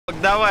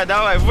давай,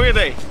 давай,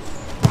 выдай.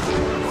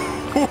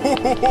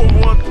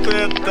 Вот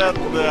это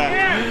да!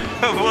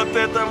 Вот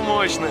это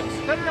мощно!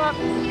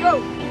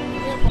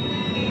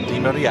 Di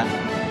Maria.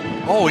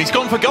 Oh, he's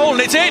gone for goal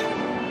and it's in!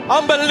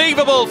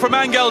 Unbelievable from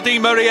Angel Di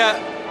Maria.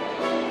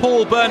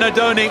 Paul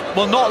Bernardoni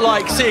will not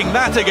like seeing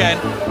that again.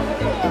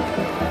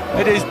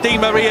 It is Di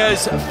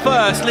Maria's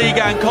first Ligue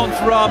 1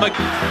 Conforama.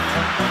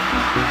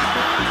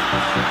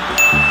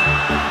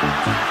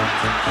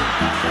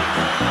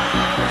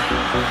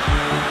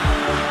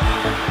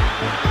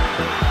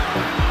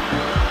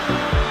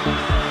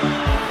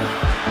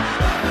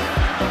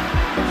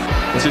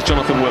 This is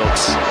Jonathan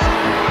Wilkes.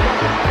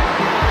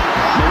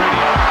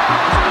 Mourinho.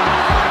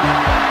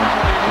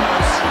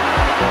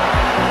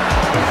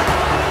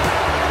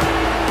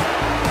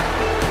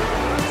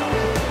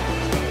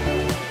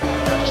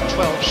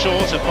 12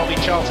 short of Bobby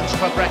Charlton's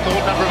club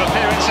record number of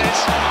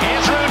appearances.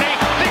 Here's Rooney.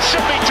 This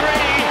should be 3.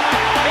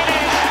 It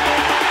is.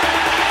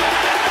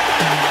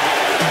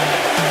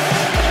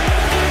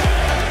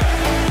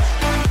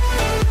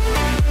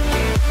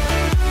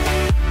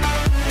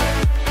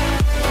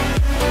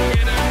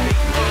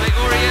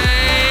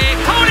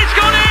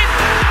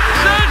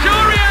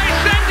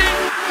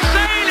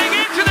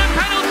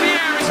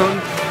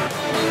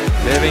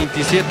 De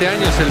 27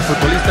 años, el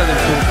futbolista del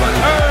Turban.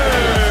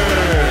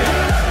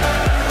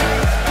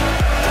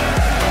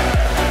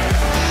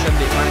 Send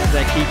it back to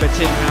their keeper,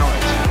 Tim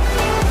Howard.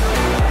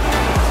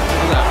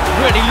 Oh,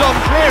 really long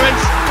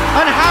clearance,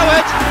 and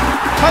Howard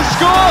has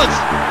scored!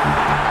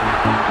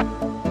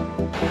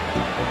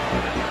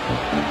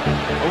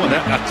 Oh, and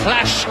a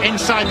clash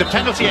inside the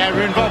penalty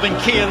area involving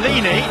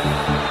Chiellini.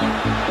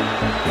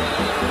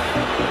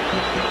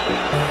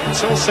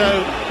 It's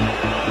also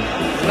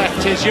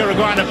left his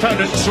Uruguayan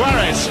opponent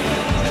Suarez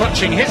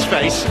clutching his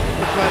face.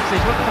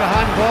 He's looking for a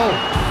handball.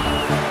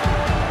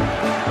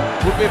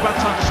 Would be a bad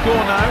time to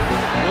score now.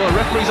 Well, the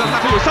referee's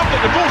unhappy with something.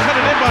 The ball's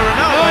headed in by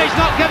Ronaldo. No, he's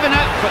not giving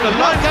it. But the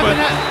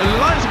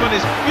linesman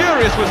is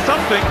furious with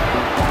something.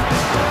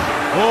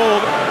 Oh.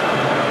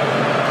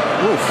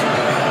 Oof.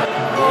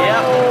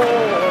 Yeah.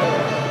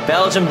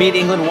 Belgium beat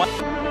England 1.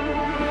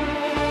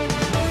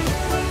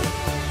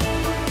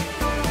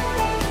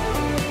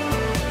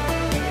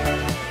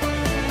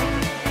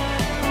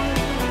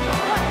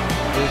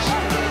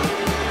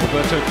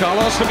 Roberto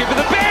Carlos looking for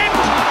the bend!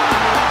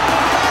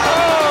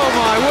 Oh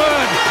my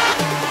word!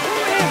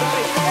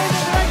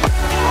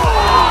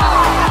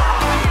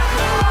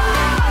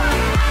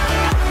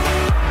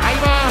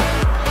 Aiba,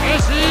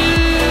 Messi!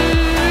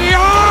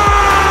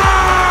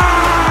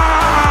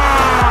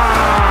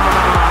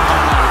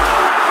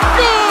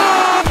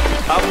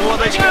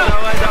 Обводочка,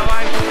 давай,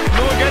 давай.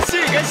 Ну,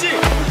 гаси, гаси.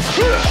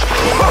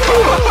 Вот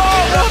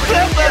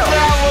это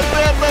да, вот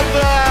это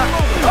да.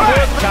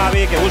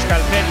 Xavi que busca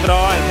el centro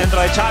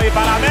de Xavi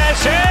para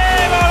Messi.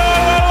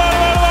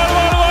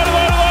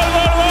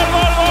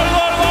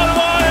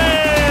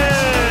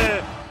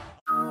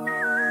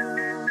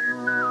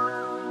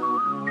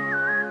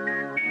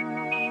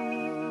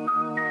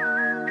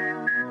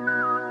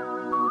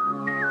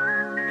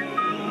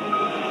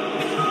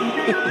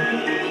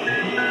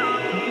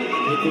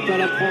 Il ne faut pas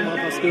la prendre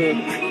parce que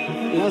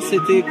là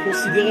c'était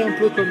considéré un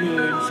peu comme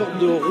une sorte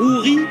de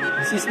rouerie,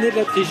 si ce n'est de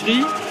la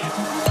tricherie.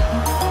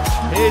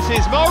 Here's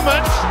his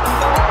moment.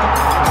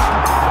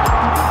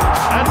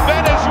 And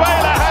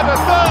Venezuela have a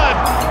third.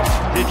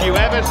 Did you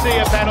ever see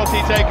a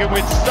penalty taken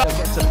with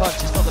Gets a punch,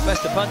 it's not the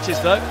best of punches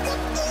though.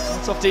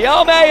 It's off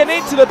Diame and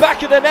into the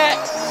back of the net.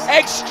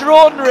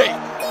 Extraordinary.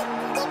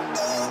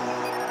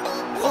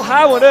 Well,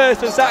 how on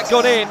earth has that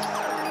gone in?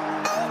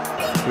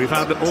 We've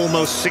had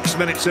almost 6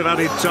 minutes of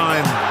added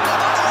time.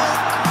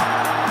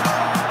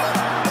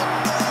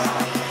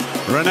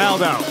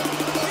 Ronaldo.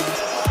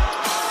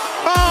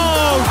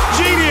 Oh,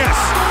 genius!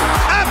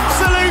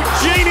 Absolute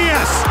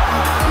genius!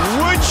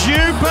 Would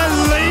you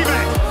believe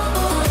it?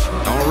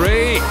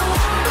 Henry.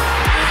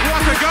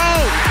 What a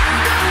goal!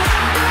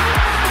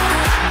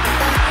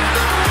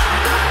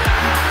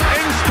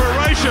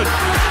 Inspiration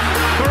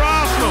for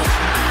Arsenal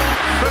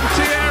from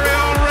Thierry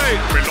Henry.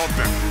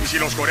 Pelota. Y si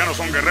los coreanos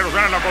son guerreros,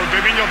 ganan la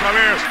Cuauhtémoc otra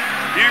vez.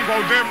 Bien,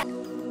 Cuauhtémoc.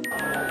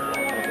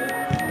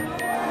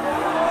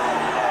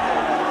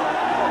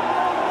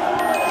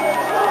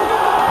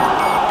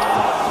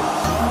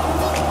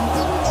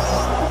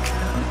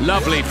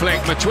 Lovely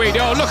flick, Matuidi.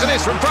 Oh, look at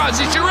this from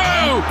Francis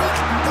Giroud!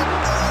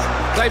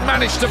 They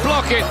managed to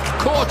block it.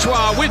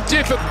 Courtois with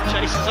different.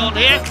 Chase is on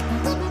here.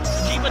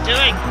 Keeper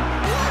doing.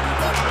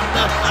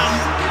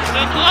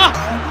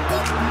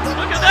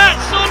 Look at that!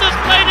 Saunders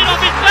played it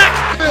off his back.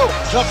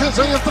 Já fez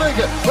a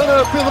entrega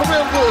para Pedro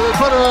Mendes,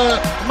 para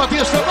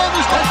Matias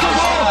Fernandes.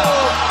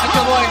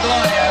 Acabou em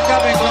glória,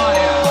 acaba em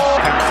glória.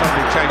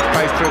 Suddenly changed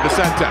pace through the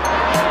centre.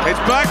 It's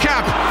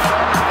Bergkamp.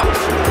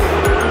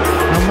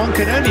 And one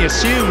can only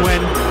assume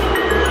when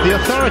the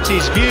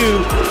authorities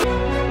view.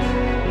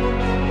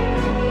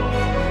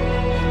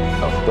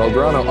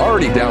 Belgrano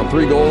already down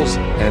 3 goals,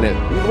 and it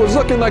was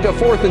looking like a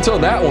fourth until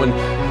that one.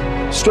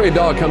 Stray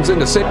dog comes in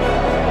to save.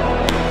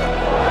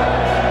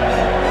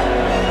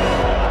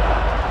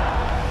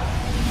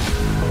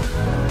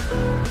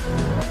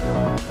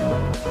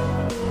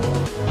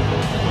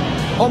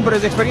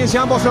 Hombres de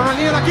experiencia ambos.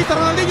 Ronaldinho la quita.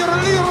 Ronaldinho. Gol.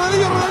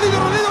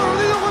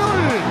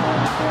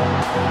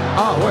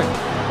 Ah, bueno.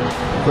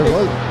 Fue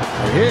gol.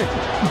 Bien.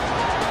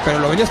 Pero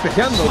lo venía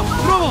especiando.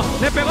 Robo,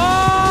 le pegó.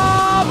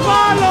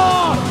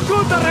 ¡Palo!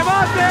 ¡Chuta,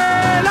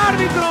 remate! ¡El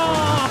árbitro!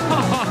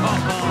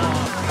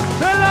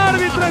 ¡El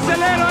árbitro es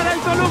el héroe del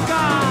Toluca!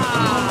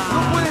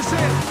 ¡No puede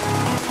ser!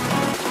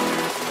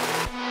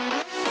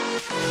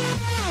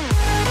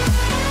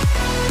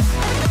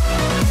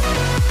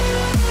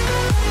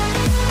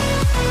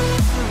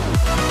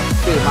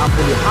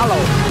 Mampu dihalau.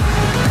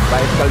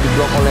 Baik sekali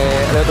diblok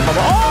oleh Leo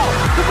Tupamo. Oh,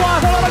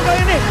 sebuah serangan kali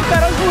ini.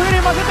 Terence Fuhiri,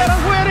 masih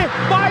Terence Fuhiri.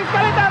 Baik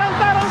sekali Terence.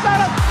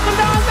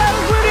 Tendangan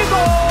Terence Fuhiri.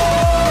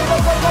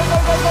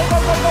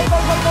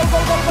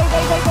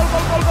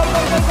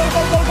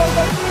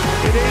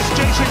 It is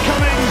Jason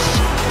Cummings.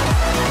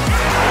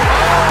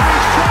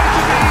 He's trying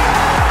to be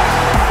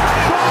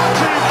far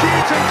too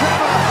cute and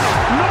clever.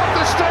 Not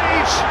the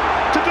stage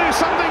to do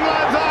something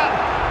like that.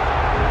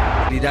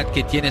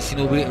 Que tiene si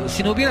no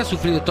hubiera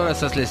sufrido todas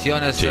esas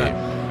lesiones. Sí.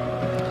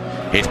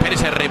 Espera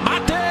ese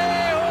remate.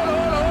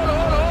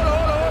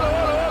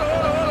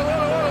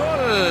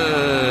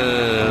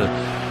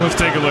 Let's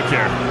take a look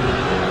here.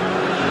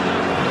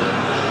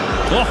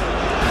 Oh,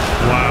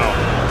 wow.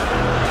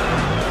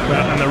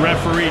 And the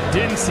referee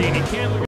didn't see it. He can't look.